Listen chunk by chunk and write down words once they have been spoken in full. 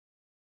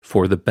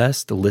For the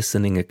best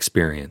listening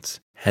experience,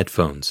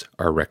 headphones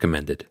are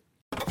recommended.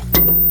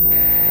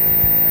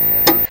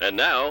 And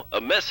now,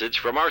 a message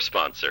from our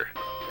sponsor.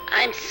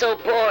 I'm so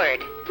bored.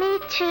 Me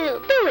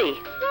too. Billy,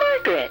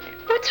 Margaret,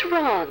 what's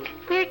wrong?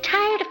 We're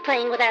tired of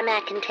playing with our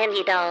Mac and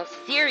Tendy dolls.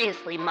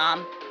 Seriously,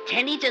 Mom.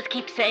 Tendy just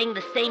keeps saying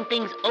the same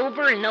things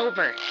over and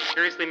over.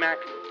 Seriously, Mac?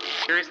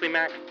 Seriously,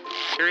 Mac?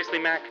 Seriously,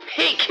 Mac?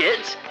 Hey,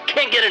 kids.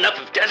 Can't get enough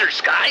of Desert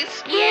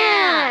Skies?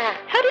 Yeah.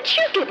 How did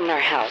you get in our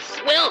house?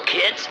 Well,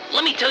 kids,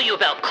 let me tell you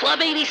about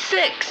Club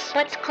 86.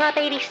 What's Club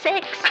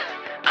 86?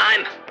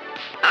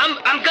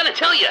 I'm gonna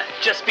tell you.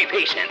 Just be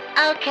patient.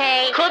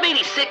 Okay. Club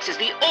 86 is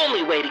the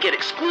only way to get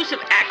exclusive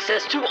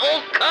access to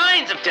all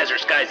kinds of Desert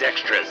Skies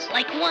extras.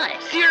 Like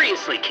what?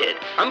 Seriously, kid,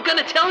 I'm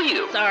gonna tell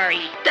you. Sorry.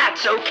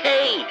 That's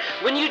okay.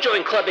 When you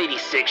join Club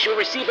 86, you'll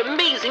receive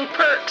amazing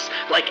perks,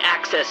 like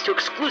access to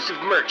exclusive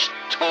merch,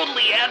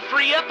 totally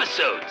ad-free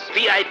episodes,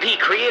 VIP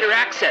creator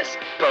access,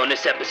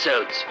 bonus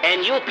episodes,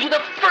 and you'll be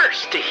the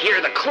first to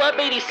hear the Club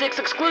 86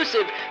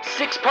 exclusive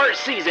 6-part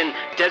season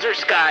Desert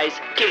Skies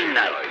Game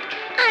Night.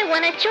 I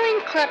want to join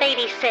Club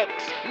 86.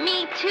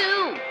 Me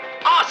too.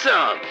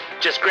 Awesome!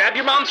 Just grab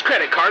your mom's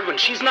credit card when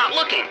she's not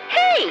looking.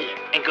 Hey!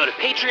 And go to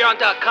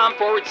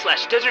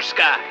patreon.com/Desert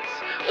Skies.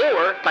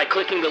 Or by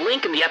clicking the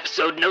link in the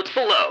episode notes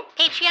below.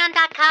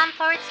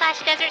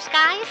 Patreon.com/Desert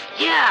Skies?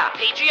 Yeah!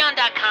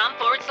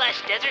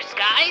 Patreon.com/Desert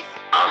Skies?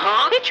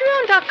 Uh-huh.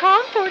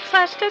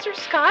 Patreon.com/Desert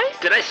Skies?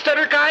 Did I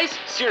stutter, guys?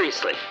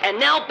 Seriously. And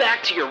now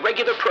back to your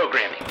regular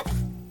programming.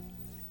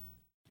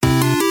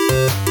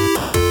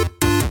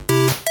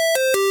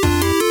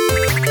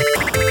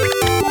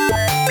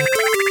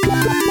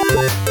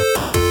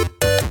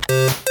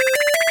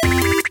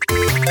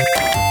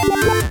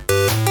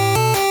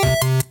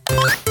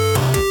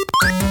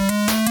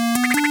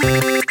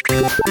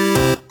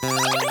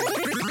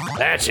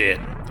 That's it.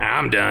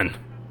 I'm done.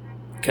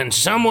 Can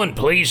someone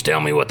please tell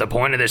me what the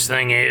point of this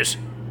thing is?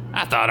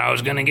 I thought I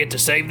was gonna get to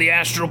save the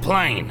astral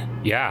plane.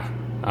 Yeah,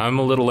 I'm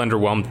a little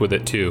underwhelmed with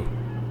it too.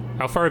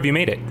 How far have you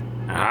made it?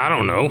 I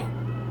don't know.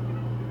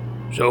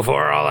 So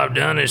far, all I've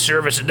done is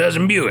service a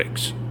dozen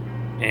Buicks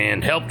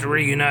and helped to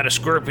reunite a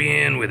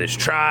Scorpion with his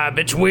tribe.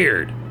 It's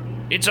weird.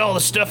 It's all the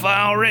stuff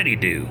I already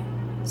do.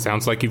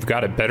 Sounds like you've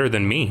got it better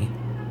than me.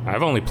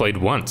 I've only played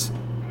once,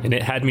 and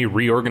it had me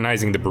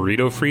reorganizing the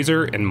burrito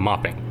freezer and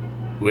mopping.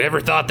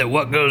 Whoever thought that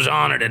what goes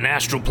on at an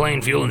astral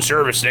plane fuel and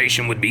service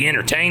station would be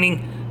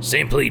entertaining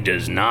simply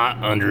does not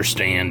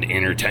understand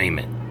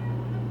entertainment.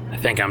 I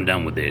think I'm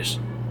done with this.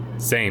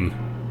 Same.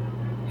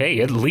 Hey,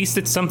 at least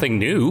it's something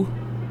new.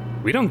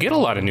 We don't get a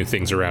lot of new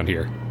things around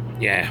here.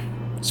 Yeah,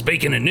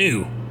 speaking of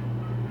new,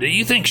 do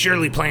you think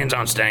Shirley plans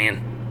on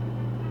staying?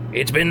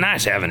 It's been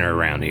nice having her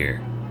around here.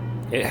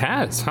 It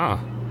has, huh?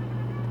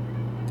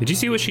 Did you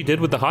see what she did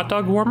with the hot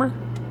dog warmer?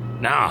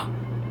 Nah,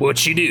 what'd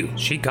she do?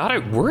 She got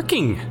it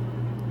working.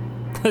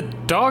 The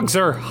dogs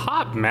are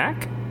hot,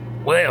 Mac.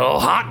 Well,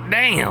 hot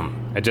damn.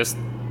 I just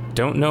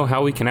don't know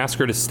how we can ask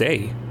her to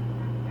stay.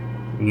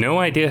 No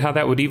idea how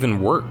that would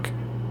even work.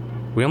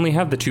 We only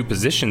have the 2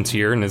 positions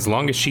here, and as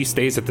long as she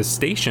stays at the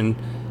station,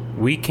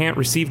 we can't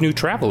receive new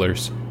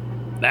travelers.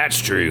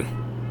 That's true.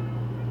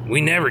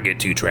 We never get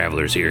 2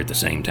 travelers here at the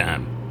same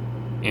time.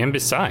 And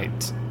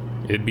besides,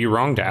 it'd be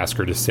wrong to ask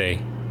her to stay.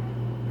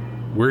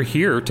 We're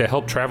here to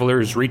help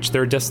travelers reach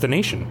their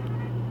destination,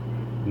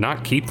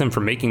 not keep them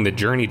from making the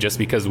journey just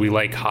because we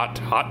like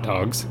hot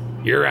dogs.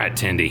 You're right,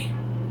 Tendy.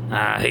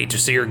 I hate to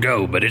see her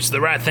go, but it's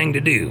the right thing to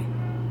do.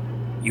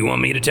 You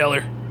want me to tell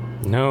her?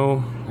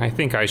 No, I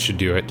think I should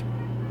do it.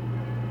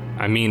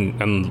 I mean,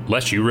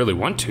 unless you really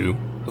want to.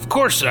 Of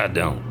course I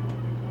don't.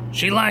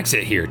 She likes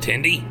it here,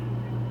 Tendy.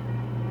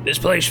 This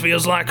place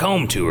feels like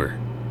home to her.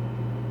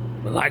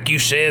 But like you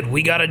said,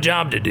 we got a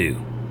job to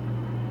do.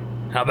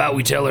 How about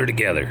we tell her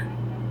together?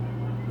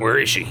 Where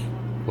is she?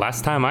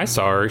 Last time I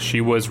saw her, she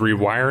was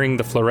rewiring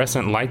the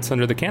fluorescent lights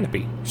under the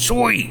canopy.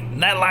 Sweet!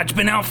 That light's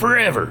been out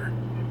forever.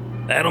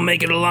 That'll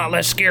make it a lot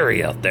less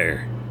scary out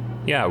there.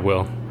 Yeah, it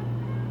will.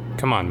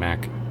 Come on,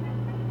 Mac.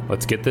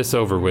 Let's get this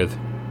over with.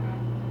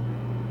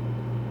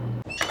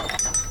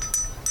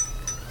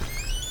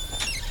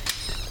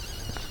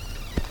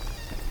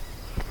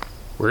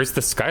 Where's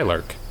the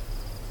Skylark?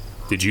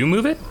 Did you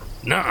move it?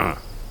 Nuh-uh.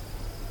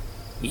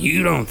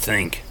 You don't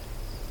think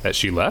that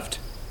she left?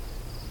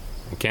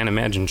 I can't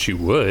imagine she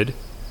would.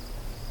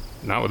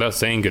 Not without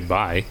saying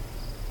goodbye.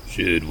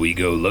 Should we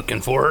go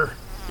looking for her?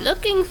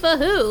 Looking for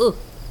who?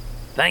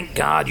 Thank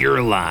God you're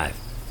alive.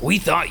 We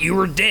thought you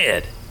were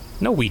dead.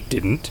 No, we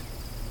didn't.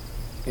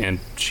 And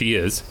she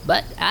is.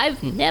 But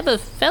I've never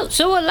felt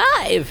so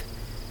alive.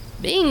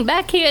 Being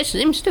back here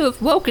seems to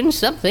have woken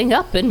something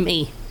up in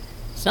me.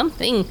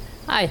 Something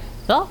I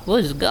thought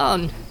was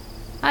gone.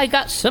 I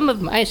got some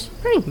of my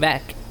spring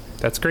back.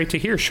 That's great to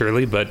hear,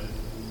 Shirley, but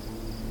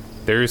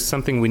there's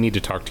something we need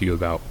to talk to you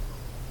about.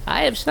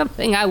 I have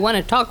something I want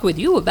to talk with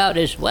you about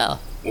as well.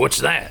 What's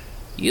that?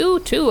 You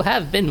two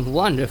have been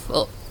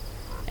wonderful.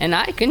 And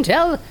I can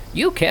tell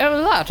you care a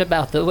lot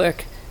about the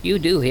work you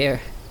do here.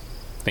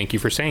 Thank you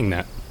for saying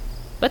that.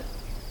 But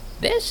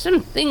there's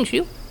some things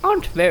you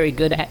aren't very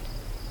good at.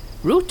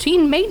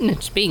 Routine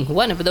maintenance being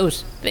one of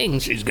those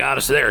things. She's got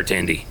us there,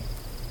 Tendy.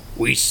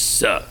 We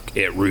suck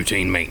at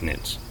routine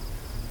maintenance.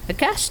 A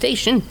gas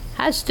station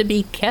has to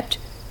be kept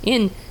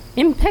in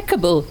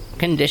impeccable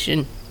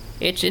condition.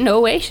 It's an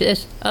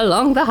oasis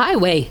along the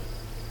highway,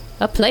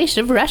 a place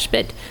of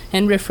respite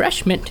and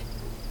refreshment.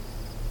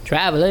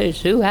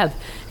 Travelers who have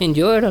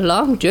endured a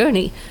long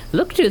journey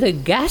look to the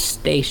gas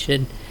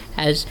station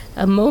as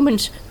a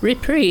moment's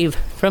reprieve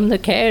from the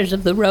cares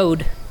of the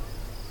road.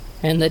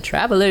 And the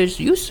travelers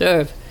you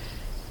serve,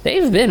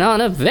 they've been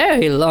on a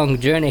very long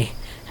journey,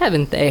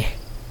 haven't they?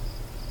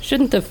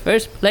 Shouldn't the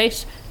first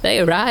place they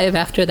arrive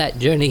after that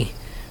journey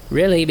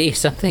really be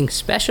something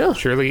special?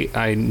 Shirley,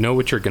 I know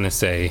what you're gonna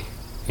say,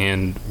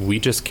 and we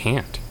just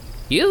can't.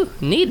 You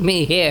need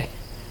me here,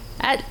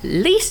 at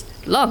least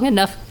long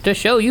enough to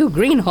show you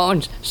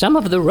greenhorns some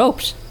of the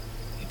ropes.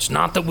 It's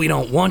not that we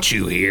don't want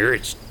you here,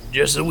 it's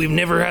just that we've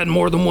never had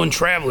more than one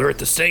traveler at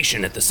the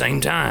station at the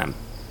same time.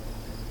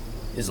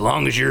 As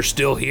long as you're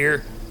still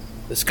here,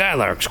 the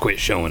Skylarks quit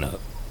showing up.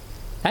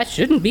 That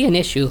shouldn't be an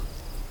issue.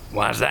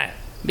 Why's that?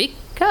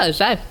 Because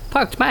I've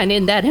parked mine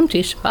in that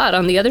empty spot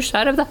on the other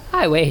side of the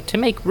highway to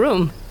make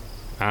room.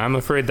 I'm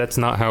afraid that's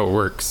not how it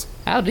works.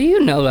 How do you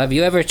know? Have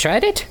you ever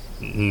tried it?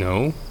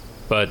 No,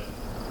 but...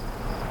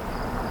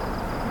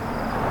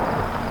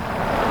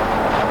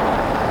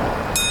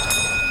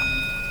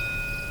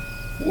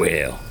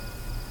 Well,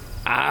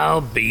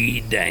 I'll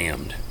be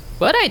damned.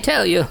 What'd I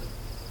tell you?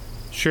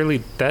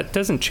 Shirley, that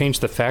doesn't change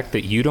the fact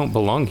that you don't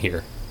belong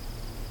here.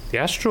 The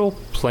astral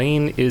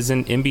plane is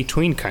an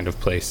in-between kind of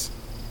place,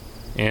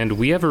 and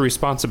we have a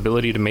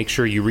responsibility to make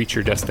sure you reach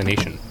your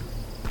destination.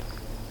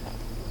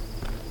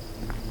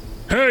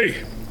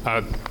 Hey!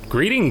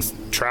 Greetings,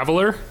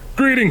 traveler.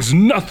 Greetings,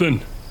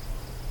 nothing!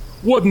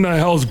 What in the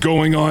hell's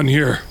going on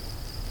here?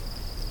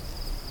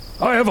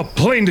 I have a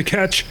plane to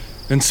catch,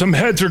 and some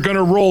heads are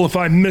gonna roll if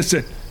I miss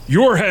it.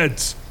 Your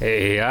heads!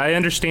 Hey, I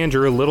understand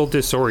you're a little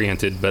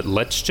disoriented, but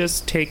let's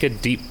just take a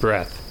deep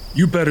breath.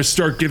 You better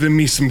start giving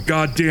me some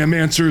goddamn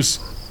answers,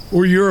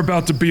 or you're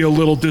about to be a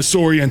little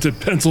disoriented,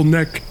 pencil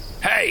neck.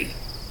 Hey!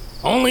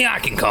 Only I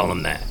can call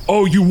him that.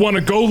 Oh, you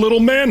wanna go,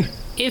 little man?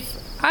 If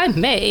I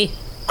may...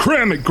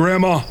 Cram it,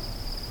 Grandma!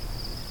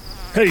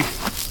 Hey,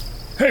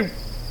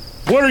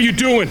 what are you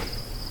doing?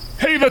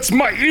 Hey, that's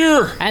my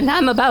ear! And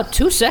I'm about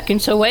 2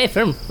 seconds away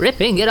from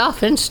ripping it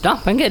off and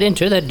stomping it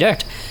into the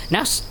dirt.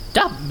 Now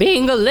stop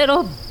being a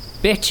little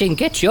bitch and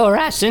get your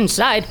ass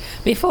inside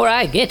before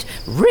I get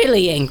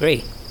really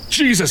angry.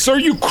 Jesus, are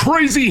you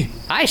crazy?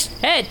 I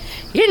said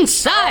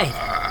inside!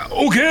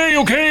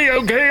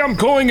 Okay, I'm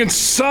going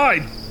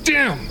inside.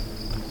 Damn,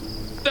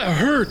 that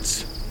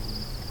hurts.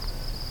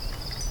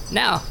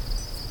 Now,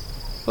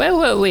 where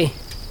were we?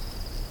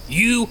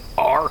 You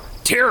are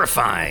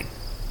terrifying.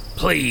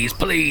 Please,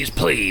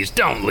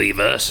 don't leave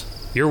us.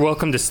 You're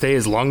welcome to stay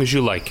as long as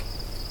you like.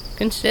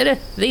 Consider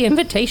the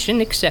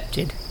invitation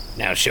accepted.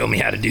 Now show me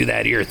how to do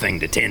that ear thing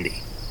to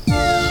Tendy.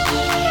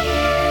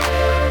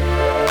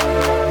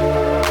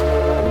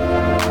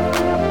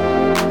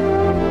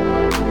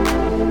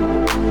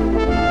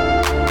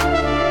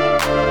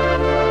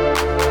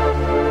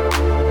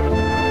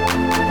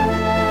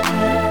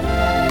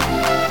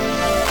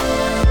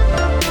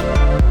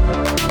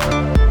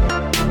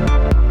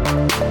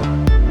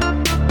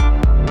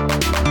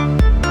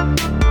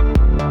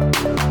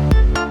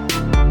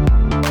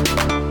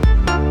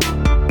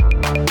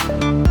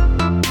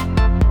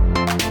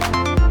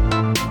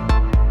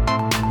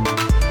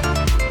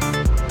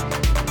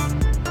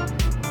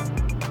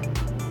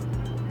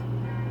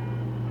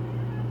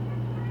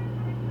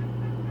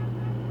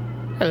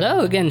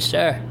 Hello again,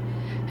 sir.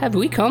 Have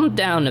we calmed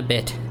down a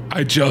bit?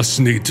 I just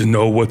need to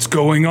know what's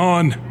going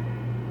on.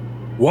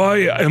 Why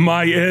am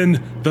I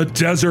in the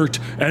desert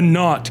and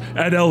not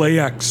at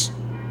LAX?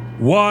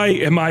 Why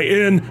am I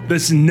in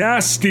this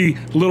nasty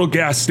little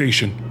gas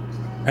station?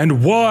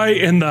 And why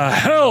in the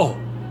hell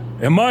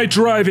am I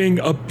driving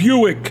a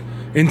Buick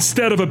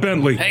instead of a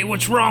Bentley? Hey,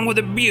 what's wrong with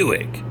a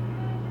Buick?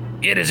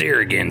 Get his ear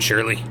again,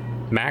 Shirley.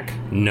 Mac,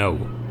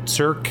 no.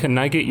 Sir, can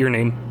I get your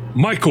name?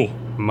 Michael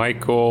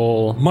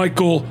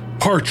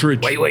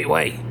Partridge.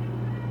 Wait.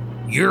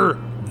 You're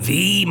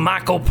the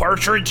Michael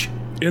Partridge?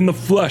 In the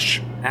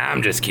flesh.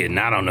 I'm just kidding.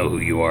 I don't know who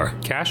you are.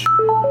 Cash?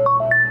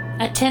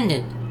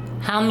 Attendant,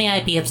 how may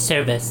I be of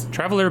service?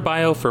 Traveler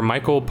bio for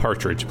Michael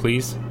Partridge,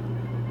 please.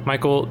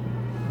 Michael,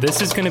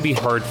 this is going to be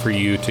hard for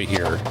you to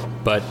hear,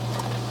 but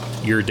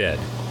you're dead.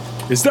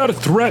 Is that a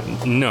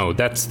threat? No,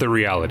 that's the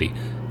reality.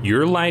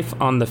 Your life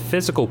on the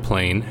physical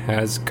plane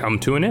has come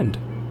to an end.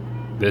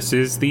 This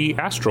is the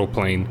astral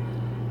plane,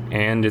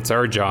 and it's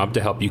our job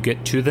to help you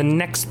get to the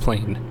next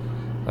plane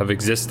of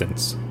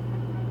existence.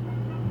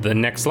 The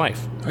next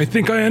life. I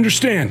think I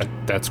understand.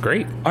 That's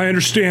great. I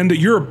understand that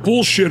you're a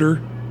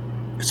bullshitter,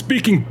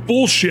 speaking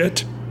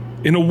bullshit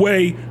in a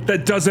way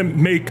that doesn't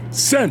make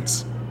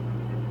sense.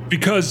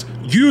 Because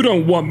you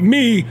don't want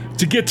me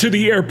to get to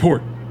the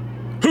airport.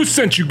 Who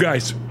sent you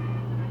guys?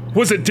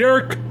 Was it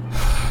Derek?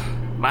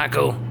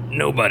 Michael,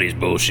 Nobody's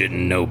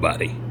bullshitting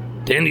nobody.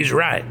 Tendy's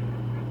right.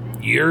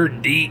 You're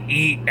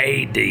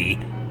DEAD,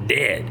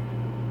 dead.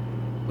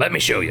 Let me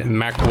show you.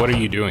 Mac, what are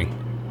you doing?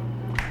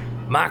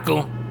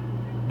 Michael,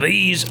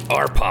 these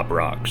are Pop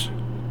Rocks,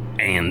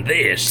 and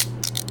this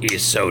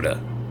is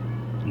soda.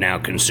 Now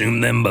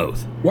consume them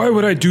both. Why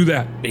would I do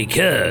that?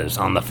 Because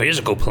on the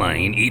physical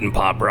plane, eating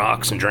Pop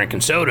Rocks and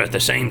drinking soda at the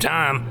same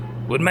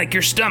time would make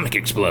your stomach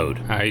explode.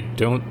 I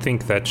don't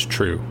think that's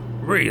true.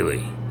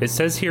 Really? It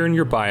says here in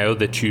your bio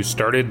that you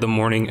started the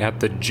morning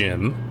at the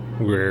gym,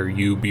 where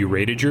you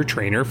berated your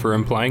trainer for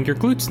implying your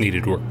glutes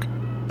needed work.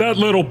 That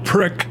little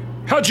prick.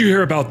 How'd you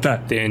hear about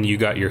that? Then you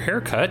got your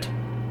hair cut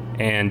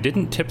and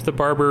didn't tip the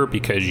barber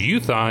because you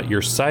thought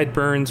your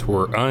sideburns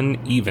were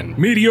uneven.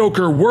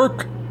 Mediocre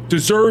work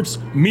deserves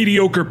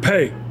mediocre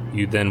pay.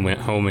 You then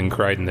went home and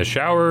cried in the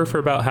shower for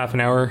about half an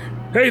hour.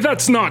 Hey,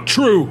 that's not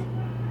true.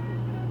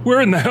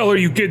 Where in the hell are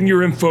you getting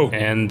your info?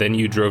 And then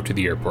you drove to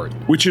the airport.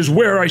 Which is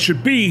where I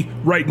should be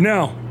right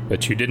now.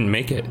 But you didn't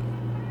make it.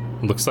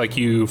 Looks like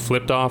you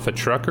flipped off a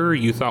trucker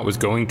you thought was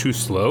going too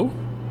slow,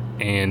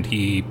 and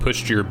he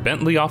pushed your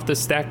Bentley off the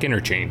Stack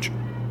interchange.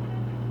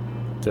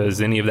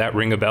 Does any of that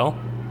ring a bell?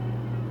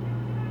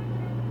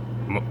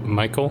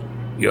 Michael?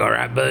 You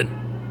alright, bud?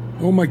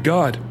 Oh my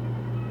god.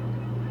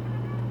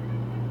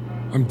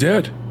 I'm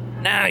dead.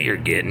 Now you're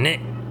getting it.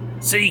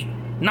 See?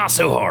 Not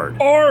so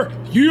hard. Are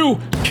you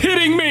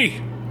kidding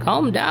me?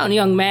 Calm down,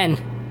 young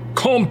man.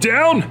 Calm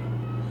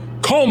down?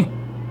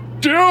 Calm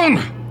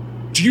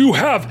down? Do you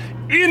have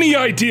any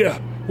idea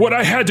what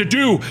I had to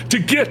do to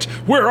get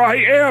where I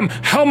am?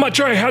 How much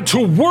I had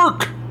to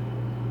work?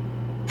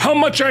 How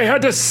much I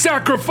had to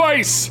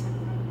sacrifice?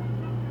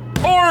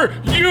 Are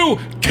you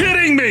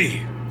kidding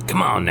me?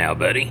 Come on now,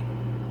 buddy.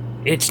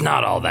 It's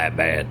not all that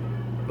bad.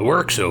 The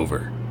work's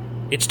over.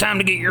 It's time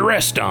to get your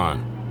rest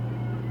on.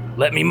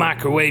 Let me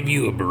microwave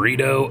you a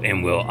burrito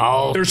and we'll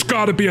all... There's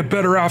gotta be a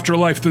better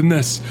afterlife than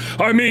this.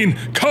 I mean,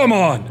 come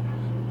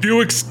on.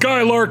 Buick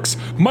Skylarks,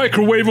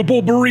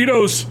 microwavable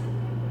burritos.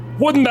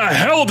 What in the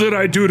hell did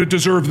I do to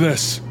deserve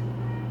this?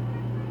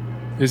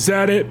 Is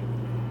that it?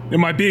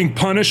 Am I being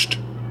punished?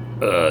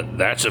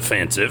 That's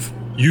offensive.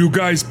 You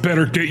guys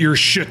better get your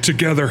shit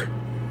together.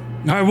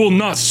 I will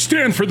not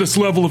stand for this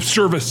level of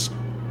service.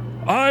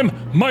 I'm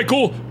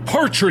Michael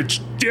Partridge,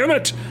 damn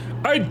it!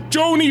 I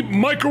don't eat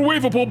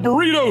microwavable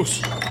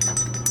burritos!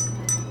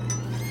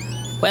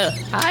 Well,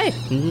 I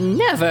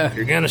never. If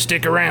you're gonna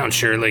stick around,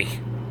 Shirley,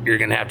 you're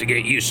gonna have to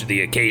get used to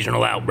the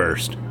occasional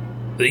outburst.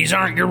 These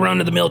aren't your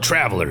run-of-the-mill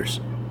travelers,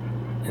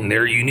 and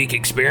their unique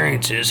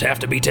experiences have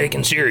to be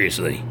taken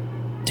seriously.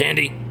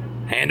 Tandy,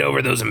 hand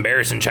over those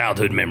embarrassing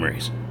childhood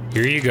memories.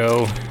 Here you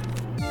go.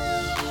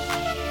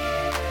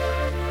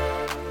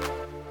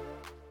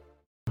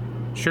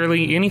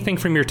 Shirley, anything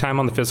from your time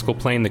on the physical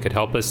plane that could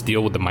help us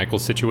deal with the Michael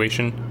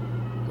situation?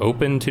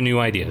 Open to new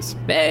ideas.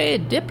 Very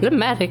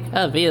diplomatic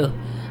of you,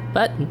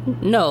 but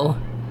no.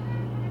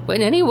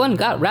 When anyone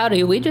got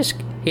rowdy, we just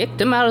kicked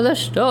them out of the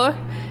store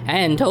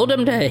and told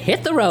them to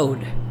hit the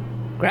road.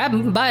 Grab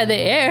them by the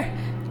ear,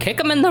 kick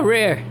them in the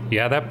rear.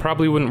 Yeah, that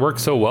probably wouldn't work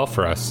so well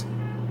for us.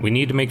 We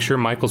need to make sure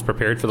Michael's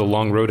prepared for the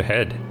long road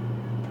ahead.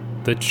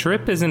 The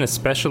trip isn't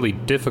especially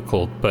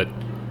difficult, but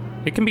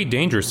it can be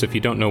dangerous if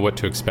you don't know what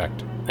to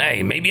expect.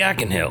 Hey, maybe I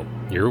can help.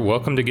 You're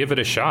welcome to give it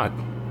a shot.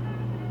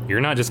 You're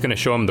not just gonna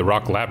show him the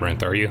rock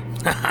labyrinth, are you?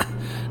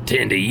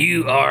 Tandy,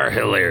 you are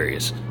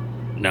hilarious.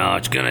 No,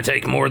 it's gonna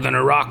take more than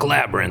a rock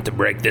labyrinth to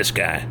break this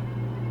guy.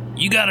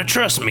 You gotta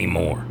trust me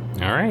more.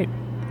 All right.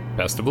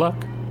 Best of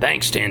luck.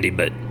 Thanks, Tandy,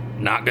 but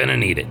not gonna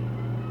need it.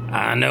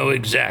 I know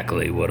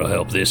exactly what'll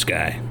help this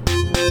guy.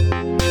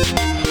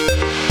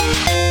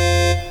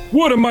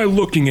 What am I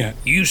looking at?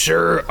 You,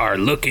 sir, are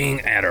looking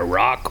at a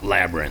rock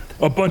labyrinth.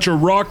 A bunch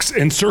of rocks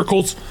and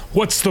circles?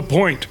 What's the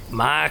point?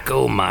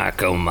 Michael.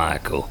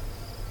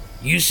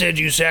 You said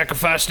you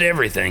sacrificed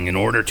everything in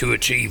order to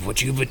achieve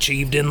what you've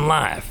achieved in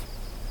life.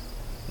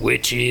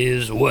 Which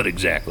is what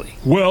exactly?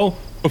 Well,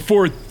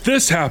 before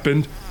this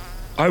happened,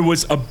 I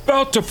was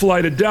about to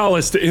fly to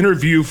Dallas to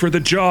interview for the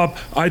job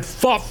I'd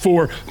fought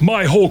for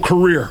my whole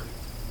career.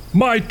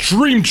 My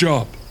dream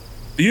job.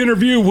 The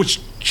interview was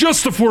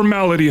just a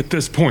formality at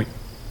this point.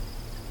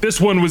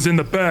 This one was in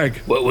the bag.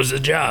 What was the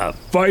job?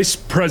 Vice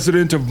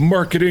President of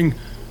Marketing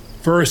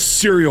for a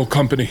cereal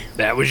company.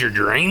 That was your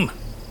dream?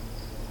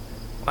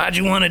 Why'd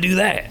you want to do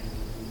that?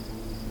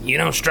 You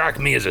don't strike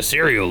me as a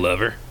cereal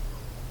lover.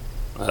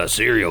 A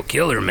serial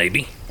killer,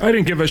 maybe. I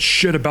didn't give a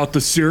shit about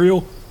the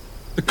cereal.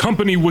 The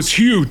company was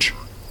huge.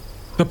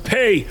 The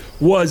pay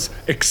was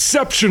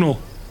exceptional.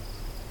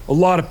 A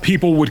lot of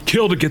people would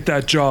kill to get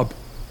that job.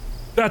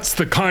 That's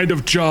the kind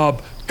of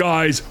job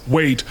guys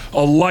wait a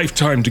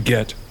lifetime to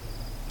get.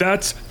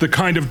 That's the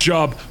kind of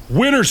job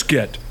winners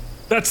get.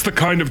 That's the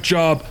kind of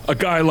job a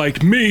guy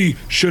like me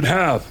should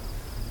have.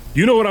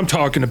 You know what I'm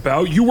talking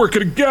about. You work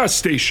at a gas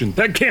station.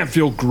 That can't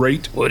feel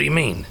great. What do you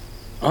mean?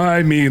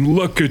 I mean,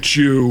 look at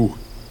you.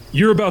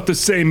 You're about the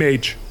same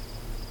age.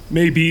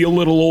 Maybe a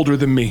little older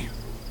than me.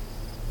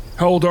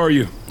 How old are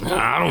you?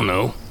 I don't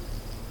know.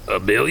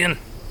 1 billion?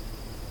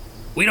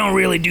 We don't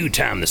really do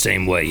time the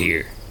same way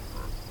here.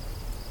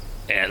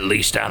 At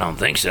least I don't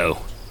think so.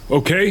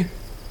 Okay,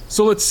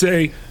 so let's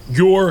say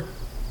you're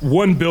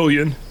 1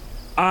 billion,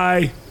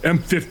 I am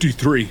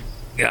 53.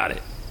 Got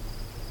it.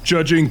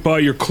 Judging by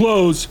your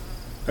clothes,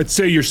 I'd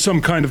say you're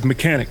some kind of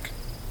mechanic.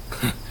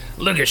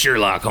 Look at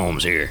Sherlock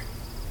Holmes here.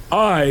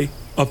 I,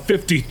 a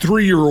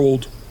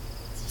 53-year-old,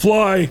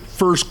 fly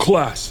first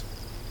class,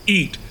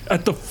 eat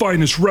at the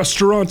finest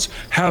restaurants,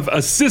 have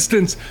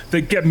assistants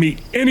that get me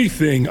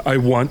anything I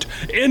want,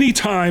 any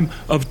time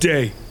of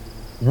day.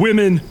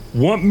 Women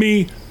want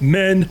me,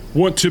 men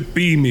want to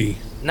be me.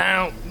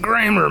 Now,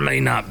 grammar may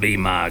not be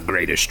my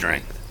greatest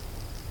strength,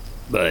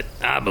 but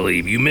I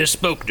believe you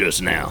misspoke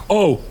just now.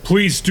 Oh,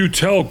 please do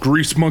tell,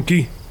 grease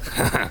monkey.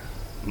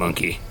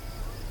 Monkey.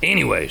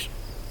 Anyways,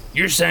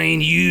 you're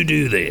saying you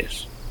do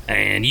this,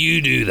 and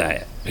you do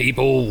that.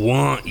 People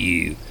want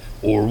you,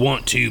 or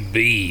want to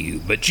be you,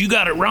 but you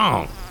got it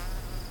wrong.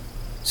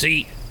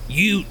 See,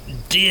 you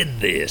did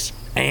this,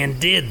 and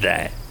did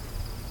that,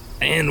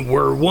 and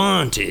were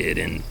wanted,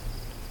 and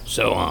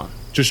so on.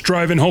 Just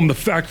driving home the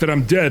fact that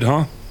I'm dead,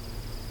 huh?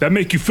 That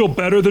make you feel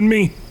better than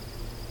me?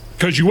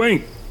 'Cause you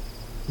ain't.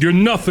 You're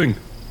nothing.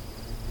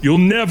 You'll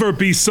never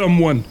be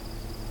someone.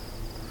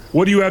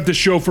 What do you have to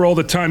show for all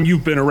the time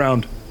you've been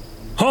around?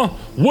 Huh?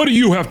 What do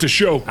you have to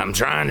show? I'm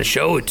trying to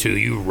show it to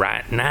you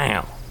right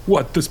now.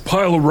 What, this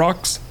pile of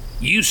rocks?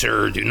 You,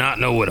 sir, do not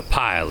know what a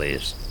pile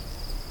is.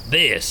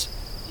 This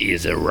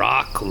is a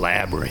rock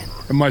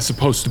labyrinth. Am I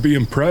supposed to be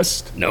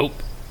impressed?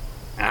 Nope.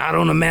 I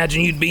don't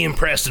imagine you'd be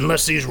impressed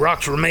unless these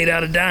rocks were made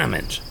out of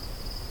diamonds.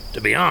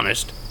 To be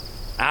honest,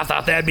 I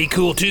thought that'd be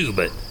cool too,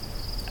 but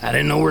I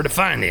didn't know where to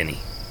find any.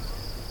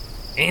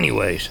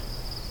 Anyways,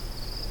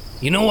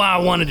 you know why I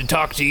wanted to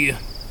talk to you?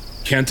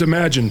 Can't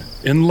imagine.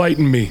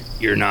 Enlighten me.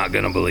 You're not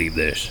gonna believe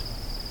this,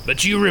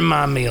 but you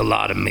remind me a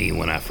lot of me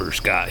when I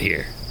first got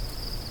here.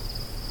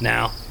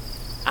 Now,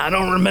 I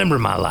don't remember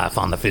my life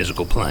on the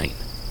physical plane.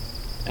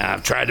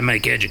 I've tried to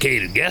make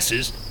educated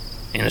guesses,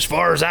 and as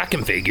far as I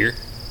can figure,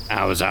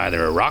 I was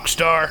either a rock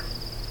star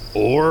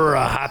or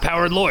a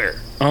high-powered lawyer.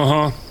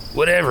 Uh-huh.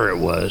 Whatever it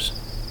was,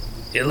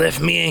 it left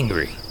me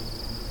angry.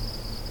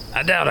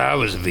 I doubt I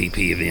was a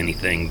VP of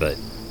anything, but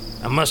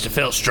I must have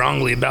felt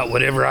strongly about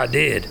whatever I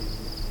did.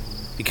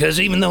 Because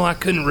even though I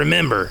couldn't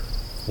remember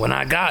when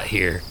I got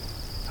here,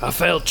 I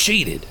felt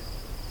cheated.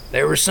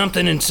 There was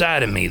something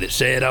inside of me that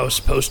said I was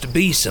supposed to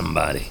be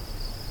somebody.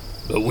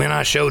 But when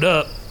I showed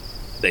up,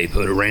 they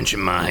put a wrench in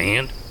my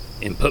hand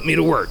and put me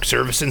to work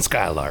servicing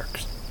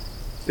Skylarks.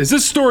 Is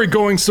this story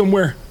going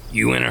somewhere?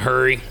 You in a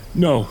hurry?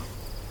 No.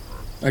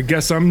 I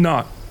guess I'm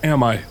not,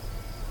 am I?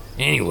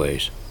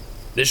 Anyways,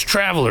 this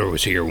traveler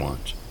was here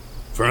once.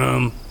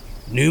 From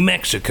New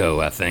Mexico,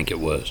 I think it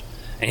was.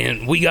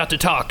 And we got to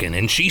talking,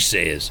 and she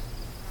says,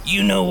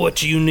 "You know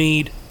what you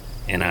need?"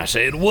 And I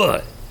said,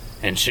 "What?"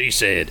 And she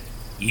said,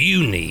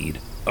 "You need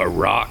a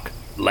rock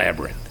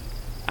labyrinth."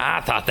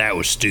 I thought that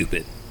was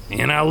stupid,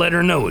 and I let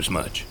her know as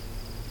much.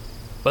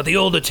 But the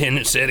old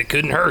attendant said it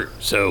couldn't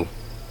hurt, so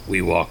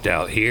we walked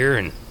out here,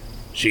 and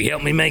she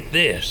helped me make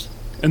this.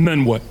 And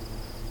then what?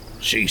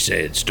 She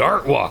said,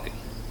 "Start walking."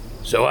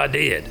 So I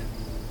did.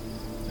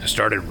 I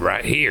started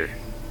right here,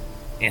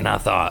 and I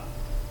thought,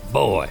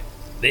 boy,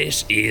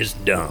 this is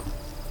dumb.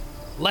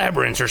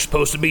 Labyrinths are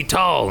supposed to be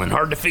tall and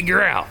hard to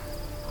figure out.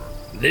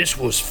 This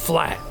was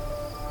flat,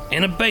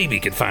 and a baby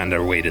could find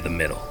their way to the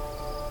middle.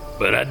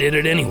 But I did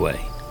it anyway.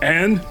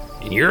 And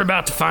you're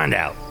about to find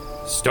out.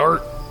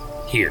 Start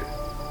here.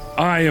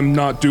 I am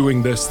not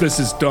doing this. This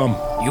is dumb.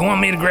 You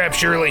want me to grab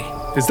Shirley?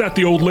 Is that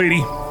the old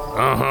lady?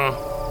 Uh-huh.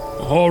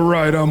 All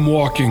right, I'm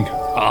walking.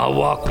 I'll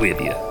walk with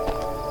you.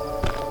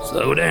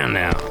 Slow down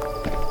now.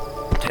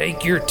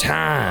 Take your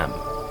time.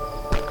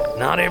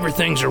 Not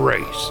everything's a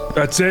race.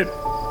 That's it?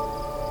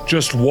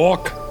 Just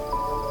walk?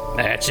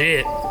 That's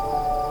it.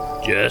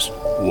 Just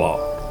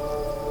walk.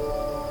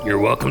 You're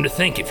welcome to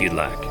think if you'd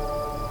like.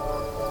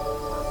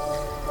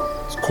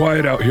 It's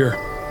quiet out here.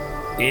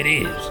 It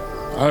is.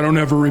 I don't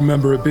ever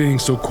remember it being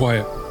so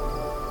quiet.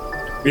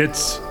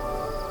 It's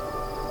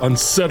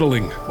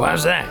unsettling.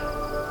 Why's that?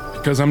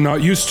 Because I'm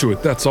not used to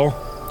it, that's all.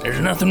 There's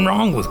nothing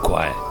wrong with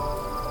quiet.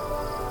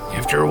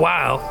 After a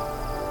while,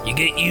 you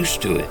get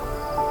used to it.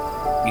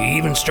 You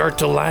even start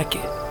to like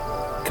it.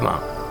 Come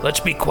on, let's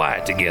be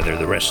quiet together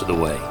the rest of the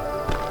way.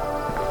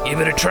 Give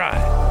it a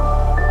try.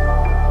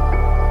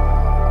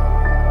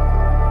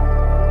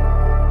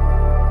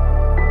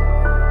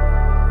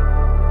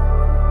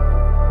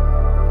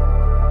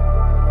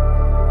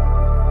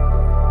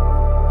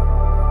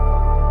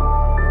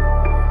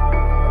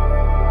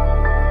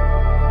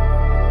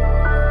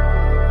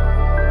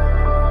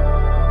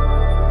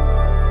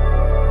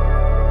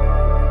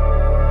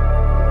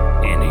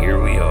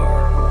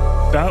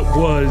 That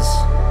was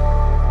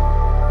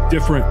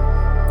different.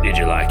 Did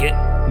you like it?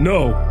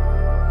 No.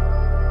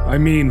 I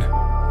mean,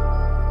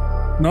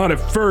 not at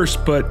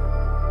first, but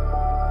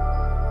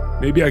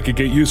maybe I could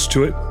get used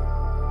to it.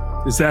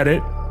 Is that it?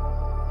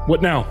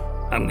 What now?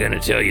 I'm gonna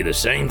tell you the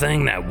same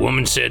thing that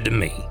woman said to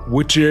me.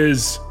 Which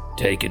is?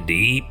 Take a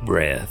deep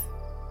breath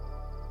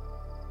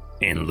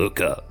and look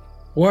up.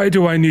 Why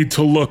do I need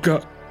to look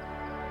up?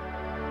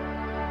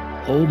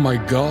 Oh my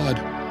God.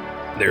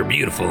 They're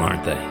beautiful,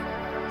 aren't they?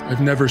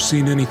 I've never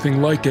seen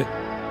anything like it.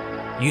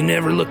 You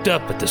never looked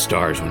up at the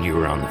stars when you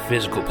were on the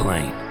physical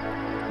plane.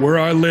 Where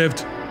I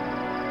lived,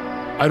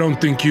 I don't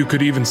think you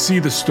could even see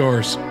the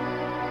stars.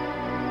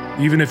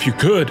 Even if you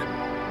could,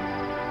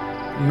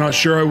 I'm not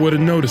sure I would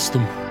have noticed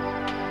them.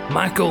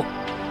 Michael,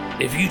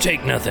 if you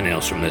take nothing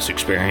else from this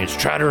experience,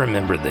 try to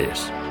remember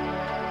this.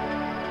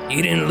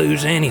 You didn't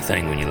lose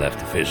anything when you left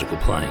the physical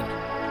plane,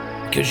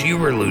 because you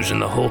were losing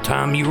the whole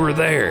time you were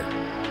there.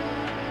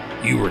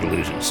 You were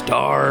losing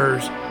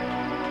stars,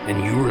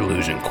 and you were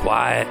losing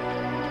quiet.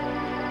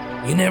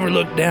 You never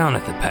looked down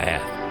at the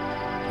path.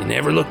 You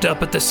never looked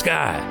up at the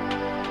sky.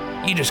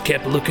 You just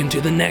kept looking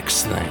to the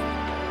next thing.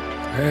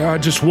 Hey, I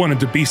just wanted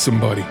to be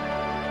somebody.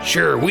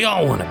 Sure, we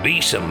all want to be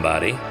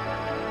somebody,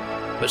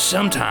 but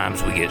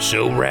sometimes we get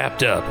so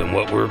wrapped up in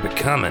what we're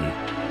becoming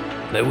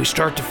that we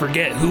start to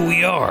forget who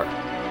we are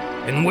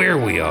and where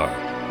we are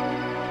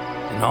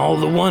and all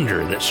the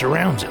wonder that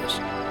surrounds us.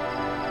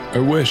 I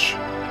wish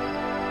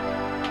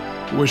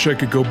I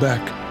could go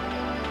back.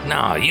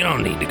 No, you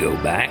don't need to go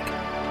back.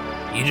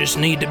 You just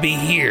need to be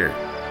here,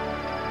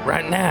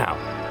 right now.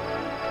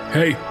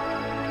 Hey,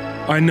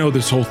 I know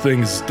this whole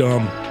thing is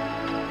dumb,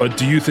 but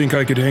do you think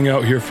I could hang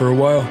out here for a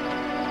while?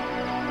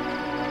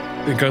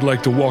 Think I'd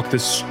like to walk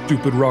this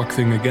stupid rock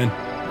thing again.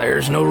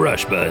 There's no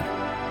rush, bud.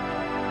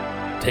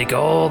 Take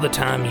all the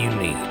time you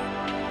need.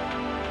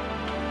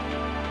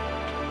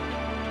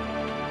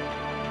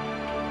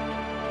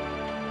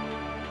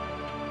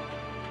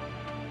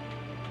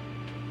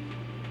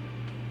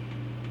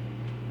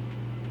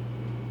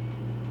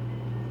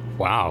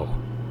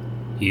 Wow.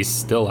 He's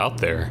still out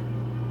there.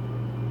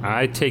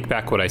 I take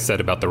back what I said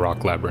about the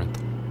rock labyrinth.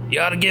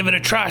 You ought to give it a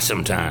try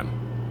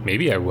sometime.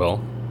 Maybe I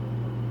will.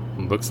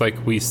 Looks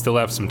like we still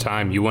have some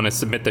time. You want to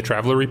submit the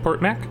traveler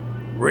report, Mac?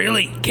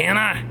 Really? Can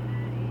I?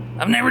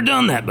 I've never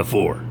done that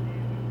before.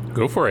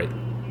 Go for it.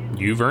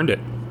 You've earned it.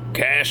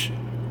 Cash,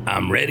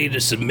 I'm ready to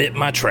submit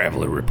my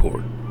traveler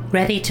report.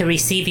 Ready to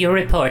receive your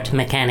report,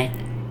 mechanic.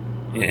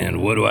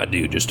 And what do I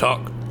do? Just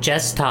talk?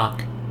 Just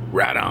talk.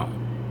 Right on.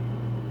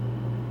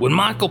 When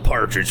Michael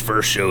Partridge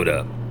first showed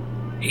up,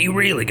 he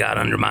really got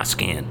under my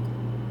skin.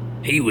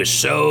 He was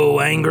so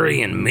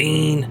angry and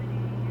mean,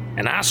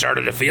 and I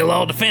started to feel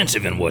all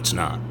defensive and what's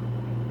not.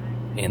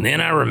 And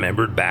then I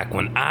remembered back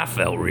when I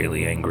felt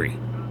really angry,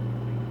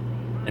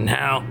 and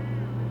how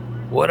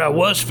what I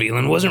was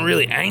feeling wasn't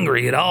really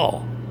angry at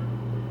all.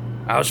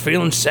 I was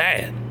feeling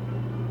sad,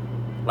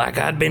 like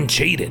I'd been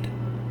cheated,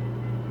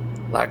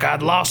 like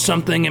I'd lost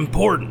something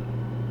important.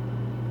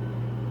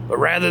 But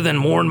rather than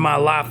mourn my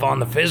life on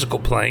the physical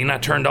plane, I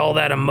turned all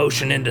that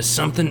emotion into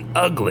something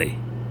ugly.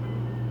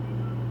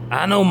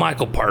 I know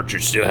Michael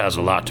Partridge still has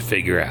a lot to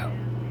figure out.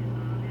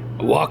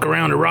 A walk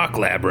around a rock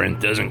labyrinth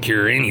doesn't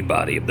cure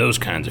anybody of those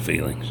kinds of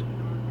feelings.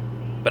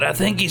 But I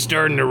think he's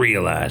starting to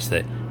realize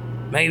that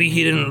maybe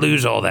he didn't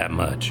lose all that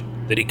much,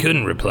 that he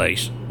couldn't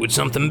replace with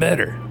something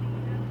better.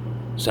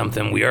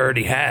 Something we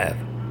already have,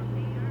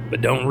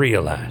 but don't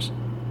realize.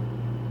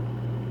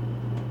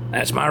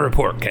 That's my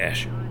report,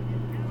 Cash.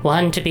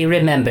 One to be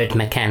remembered,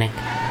 mechanic.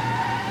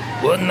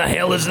 What in the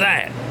hell is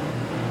that?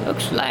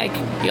 Looks like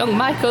young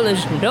Michael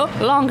is no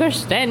longer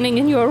standing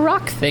in your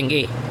rock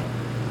thingy.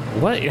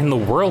 What in the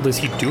world is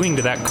he doing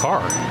to that car?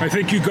 I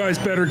think you guys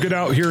better get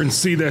out here and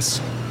see this.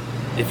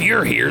 If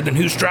you're here, then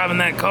who's driving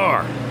that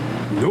car?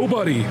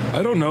 Nobody.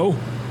 I don't know.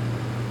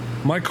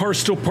 My car's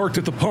still parked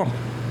at the pump.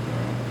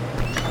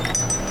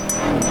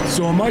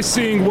 So am I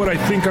seeing what I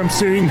think I'm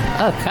seeing?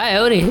 A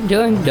coyote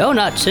doing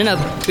donuts in a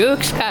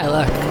Buick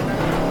Skylark.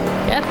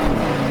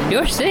 Yep,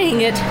 you're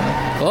seeing it.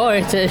 Or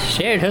it's a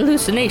shared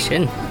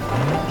hallucination.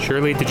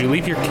 Shirley, did you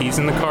leave your keys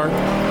in the car?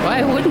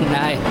 Why wouldn't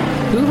I?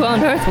 Who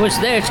on earth was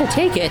there to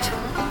take it?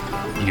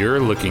 You're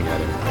looking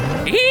at him.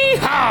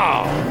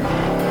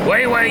 Yeehaw!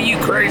 Way, you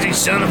crazy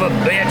son of a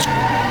bitch!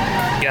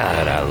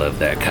 God, I love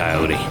that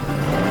coyote.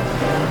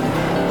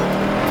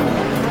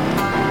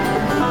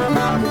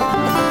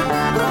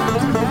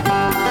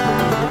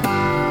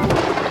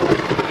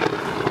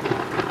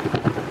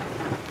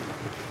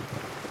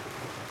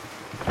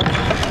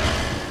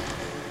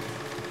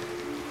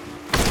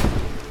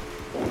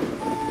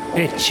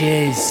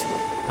 Bitches,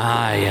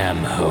 I am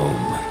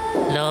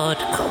home. Lord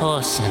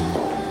Corson,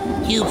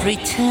 you've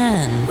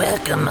returned.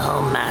 Welcome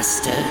home,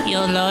 Master.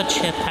 Your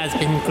lordship has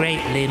been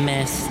greatly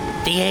missed.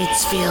 The Eighth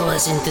Sphere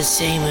wasn't the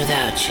same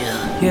without you.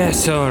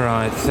 Yes,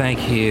 alright,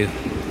 thank you.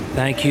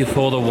 Thank you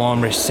for the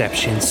warm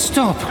reception.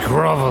 Stop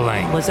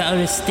groveling. Was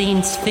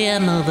Aristine Sphere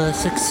mover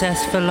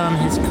successful on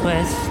his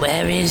quest?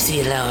 Where is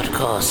he, Lord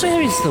Corson?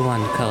 Where is the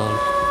one called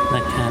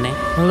Mechanic?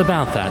 Well,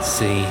 about that,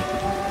 see,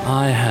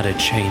 I had a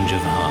change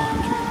of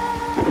heart.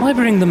 Why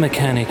bring the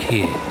mechanic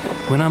here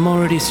when I'm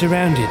already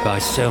surrounded by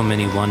so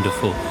many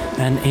wonderful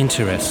and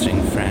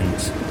interesting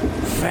friends?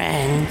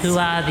 Friends? Who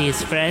are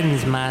these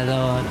friends, my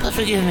lord? But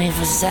forgive me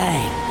for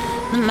saying,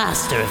 The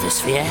master of the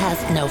sphere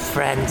hath no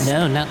friends.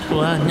 No, not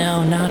one.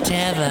 No, not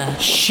ever.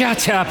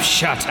 Shut up.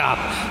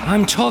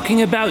 I'm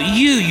talking about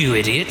you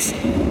idiots.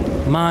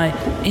 My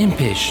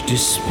impish,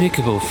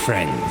 despicable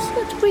friends.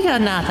 But we are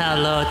not our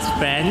lord's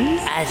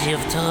friends. As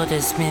you've told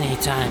us many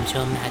times,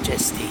 your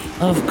majesty.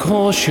 Of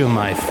course you're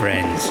my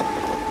friends.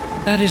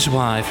 That is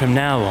why, from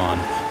now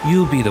on,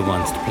 you'll be the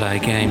ones to play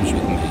games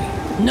with me.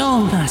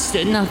 No,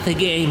 master, not the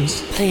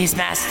games. Please,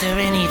 master,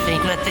 anything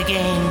but the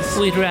games.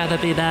 We'd rather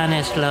be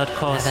banished, Lord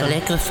Corso. Rather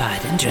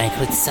liquefied and drank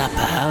with supper.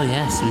 Oh,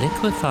 yes,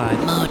 liquefied.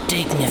 More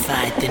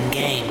dignified than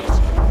games.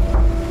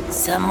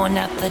 Someone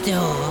at the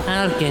door.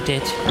 I'll get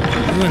it.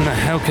 Who in the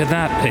hell could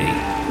that be?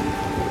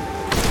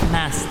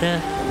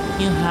 Master,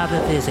 you have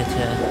a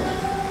visitor.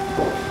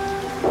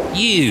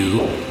 You?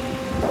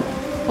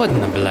 What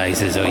in the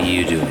blazes are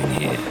you doing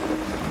here?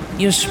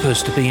 You're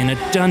supposed to be in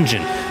a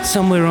dungeon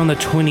somewhere on the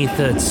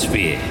 23rd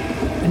sphere.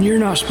 And you're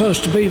not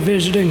supposed to be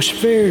visiting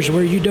spheres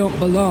where you don't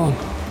belong.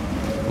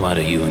 What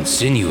are you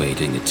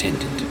insinuating,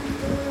 attendant?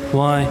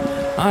 Why,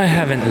 I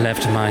haven't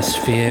left my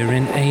sphere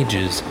in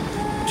ages.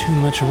 Too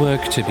much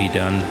work to be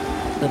done.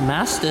 But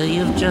master,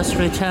 you've just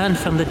returned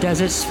from the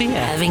desert sphere.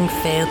 Having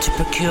failed to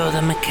procure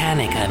the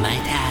mechanic, I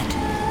might add.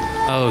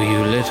 Oh,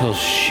 you little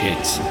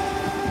shit.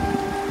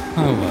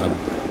 Oh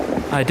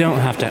well, I don't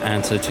have to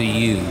answer to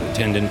you,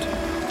 attendant.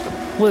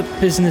 What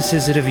business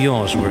is it of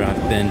yours where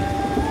I've been?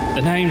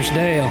 The name's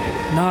Dale,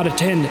 not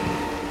attendant.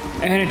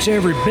 And it's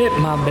every bit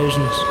my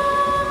business.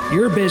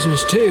 Your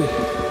business, too.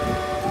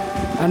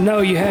 I know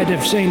you had to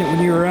have seen it when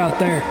you were out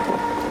there.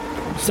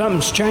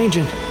 Something's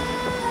changing.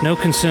 No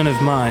concern of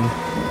mine.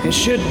 It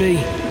should be.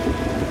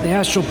 The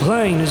astral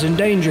plane is in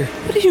danger.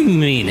 What do you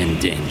mean in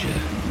danger?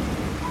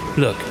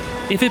 Look,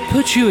 if it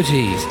puts you at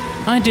ease,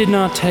 I did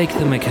not take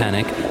the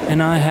mechanic,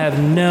 and I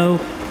have no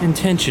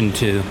intention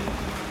to.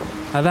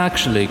 I've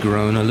actually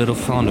grown a little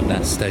fond of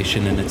that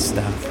station and its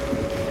staff.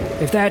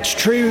 If that's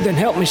true, then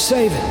help me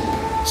save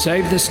it.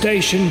 Save the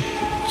station,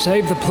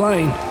 save the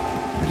plane.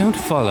 I don't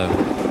follow.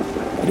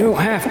 You don't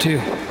have to.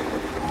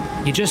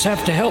 You just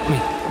have to help me.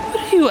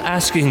 What are you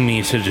asking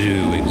me to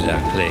do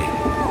exactly?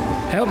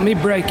 Help me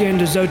break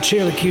into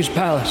Xochitlic's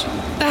palace.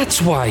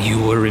 That's why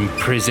you were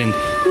imprisoned.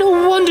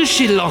 No wonder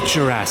she locked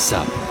your ass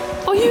up.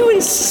 Are you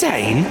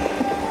insane?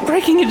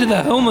 Breaking into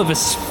the home of a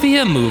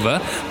sphere mover?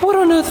 What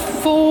on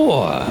earth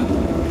for?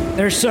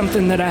 There's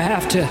something that I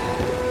have to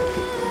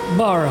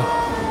borrow.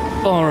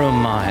 Borrow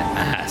my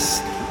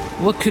ass?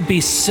 What could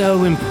be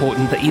so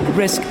important that you'd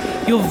risk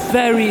your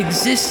very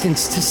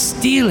existence to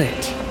steal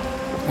it?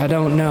 I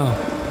don't know.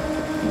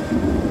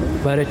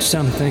 But it's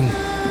something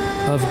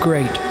of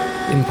great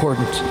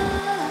importance.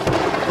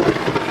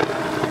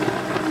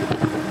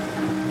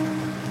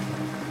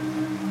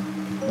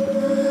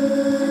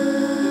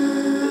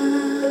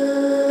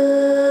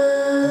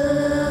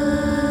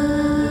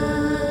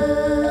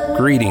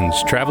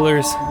 Greetings,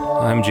 travelers.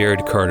 I'm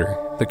Jared Carter,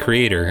 the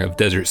creator of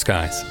Desert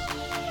Skies.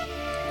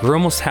 We're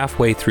almost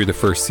halfway through the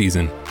first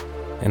season,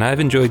 and I've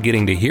enjoyed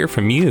getting to hear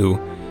from you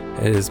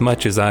as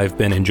much as I've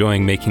been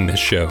enjoying making this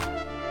show.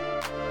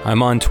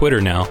 I'm on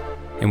Twitter now,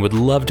 and would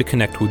love to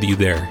connect with you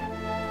there.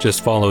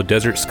 Just follow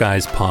Desert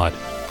Skies Pod.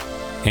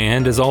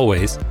 And as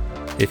always,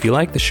 if you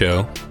like the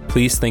show,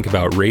 please think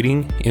about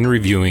rating and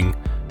reviewing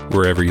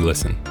wherever you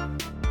listen.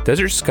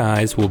 Desert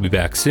Skies will be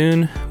back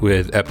soon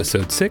with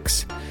episode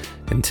 6.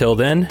 Until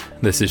then,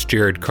 this is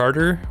Jared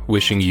Carter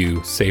wishing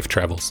you safe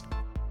travels.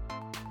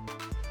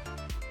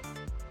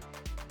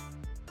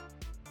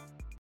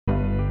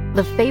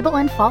 The Fable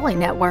and Folly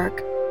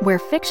Network, where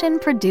fiction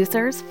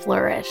producers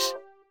flourish.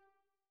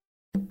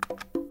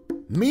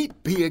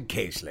 Meet Pia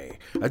Casely,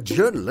 a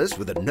journalist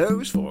with a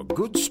nose for a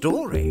good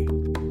story.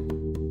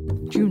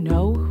 Do you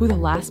know who the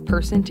last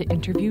person to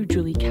interview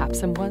Julie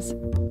Capsum was?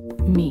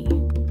 Me.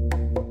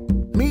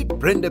 Meet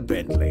Brenda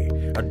Bentley,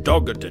 a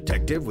dogged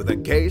detective with a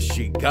case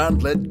she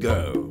can't let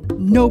go.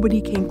 Nobody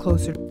came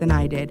closer than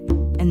I did,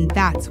 and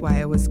that's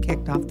why I was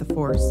kicked off the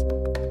force.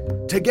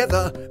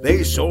 Together,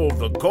 they solve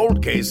the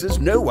cold cases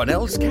no one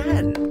else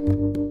can.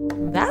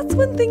 That's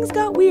when things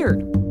got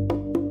weird.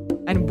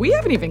 And we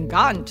haven't even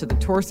gotten to the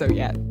torso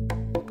yet.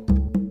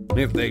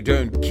 If they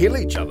don't kill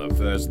each other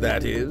first,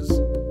 that is.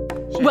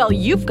 Well,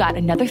 you've got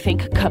another thing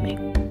coming.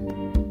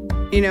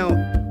 You know,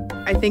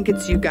 I think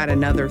it's you got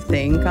another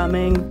thing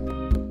coming.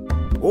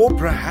 Or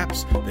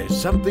perhaps there's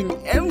something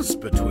else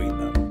between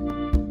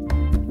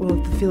them. Well,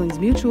 if the feeling's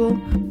mutual,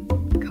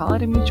 call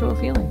it a mutual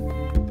feeling.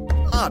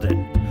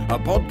 Arden, a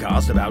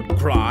podcast about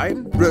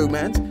crime,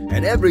 romance,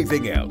 and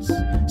everything else.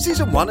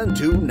 Season 1 and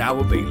 2 now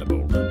available.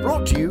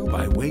 Brought to you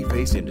by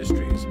Wayface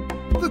Industries.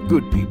 The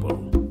good people.